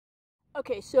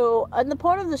Okay, so in the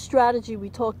part of the strategy we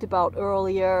talked about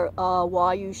earlier,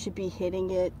 why you should be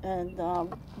hitting it, and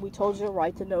we told you to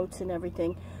write the notes and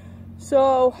everything.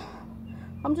 So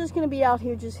I'm just going to be out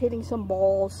here just hitting some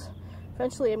balls.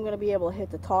 Eventually I'm going to be able to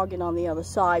hit the target on the other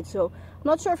side. So I'm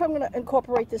not sure if I'm going to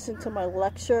incorporate this into my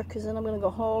lecture, because then I'm going to go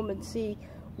home and see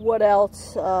what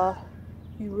else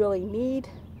you really need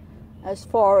as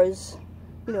far as,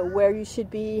 you know, where you should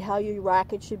be, how your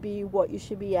racket should be, what you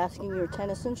should be asking your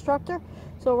tennis instructor.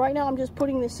 So right now I'm just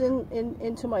putting this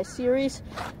into my series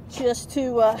just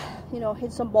to, you know,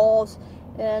 hit some balls.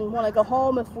 And when I go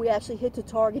home, if we actually hit the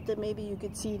target, then maybe you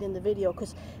could see it in the video,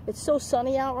 because it's so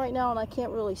sunny out right now and I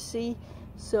can't really see.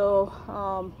 So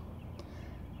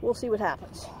we'll see what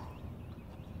happens.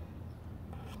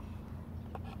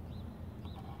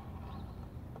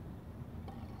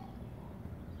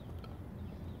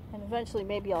 And eventually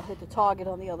maybe I'll hit the target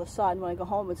on the other side when I go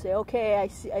home and say, okay,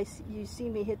 you see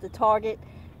me hit the target,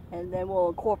 and then we'll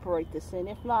incorporate this in.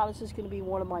 If not, it's just going to be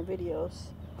one of my videos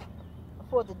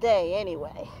for the day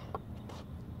anyway.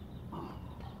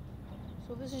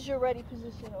 So this is your ready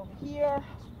position over here.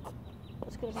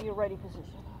 That's going to be your ready position.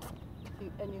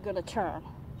 And you're going to turn.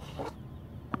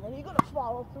 And then you're going to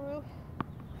follow through.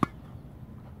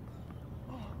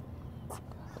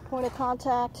 Point of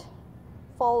contact.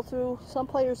 Follow through. Some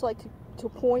players like to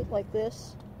point like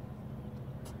this.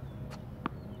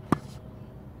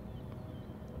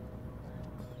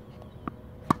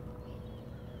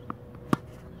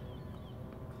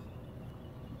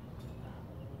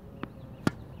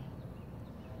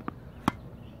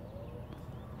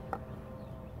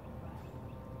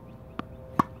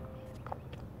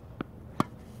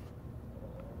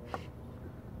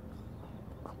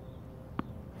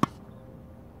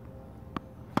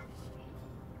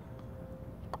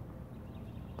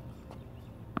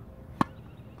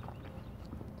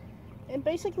 And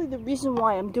basically the reason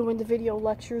why I'm doing the video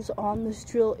lectures on this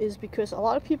drill is because a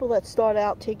lot of people that start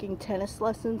out taking tennis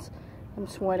lessons, I'm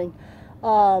sweating,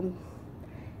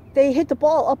 they hit the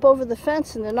ball up over the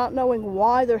fence and they're not knowing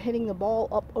why they're hitting the ball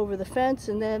up over the fence,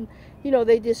 and then, you know,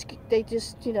 they just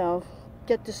you know,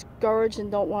 get discouraged and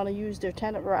don't want to use their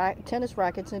tennis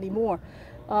rackets anymore.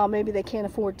 Maybe they can't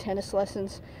afford tennis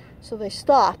lessons, so they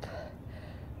stop,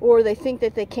 or they think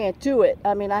that they can't do it.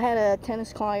 I mean, I had a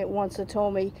tennis client once that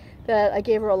told me that I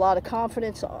gave her a lot of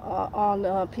confidence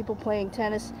on people playing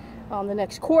tennis on the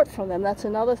next court from them. That's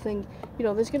another thing. You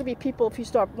know, there's going to be people,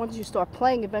 once you start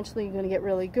playing, eventually you're going to get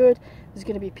really good. There's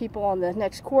going to be people on the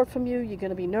next court from you. You're going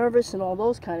to be nervous and all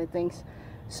those kind of things.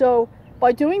 So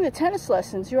by doing the tennis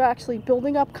lessons, you're actually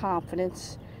building up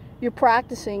confidence. You're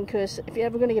practicing, because if you're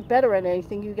ever going to get better at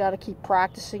anything, you got to keep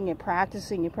practicing and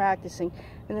practicing and practicing.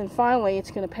 And then finally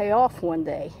it's going to pay off one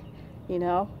day, you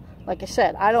know. Like I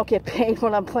said, I don't get paid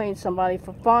when I'm playing somebody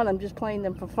for fun. I'm just playing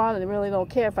them for fun, and I really don't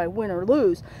care if I win or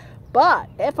lose. But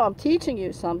if I'm teaching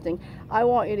you something, I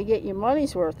want you to get your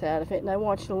money's worth out of it, and I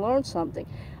want you to learn something.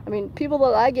 I mean, people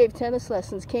that I gave tennis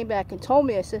lessons came back and told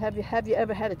me, I said, have you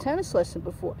ever had a tennis lesson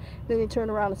before? And then they turn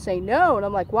around and say no, and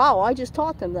I'm like, wow, I just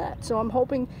taught them that. So I'm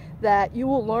hoping that you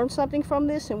will learn something from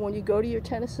this, and when you go to your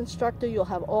tennis instructor, you'll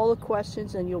have all the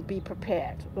questions and you'll be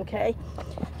prepared, okay?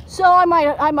 So I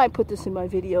might put this in my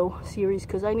video series,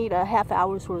 because I need a half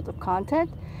hour's worth of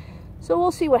content. So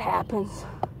we'll see what happens.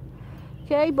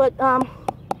 Okay, but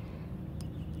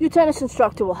your tennis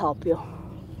instructor will help you.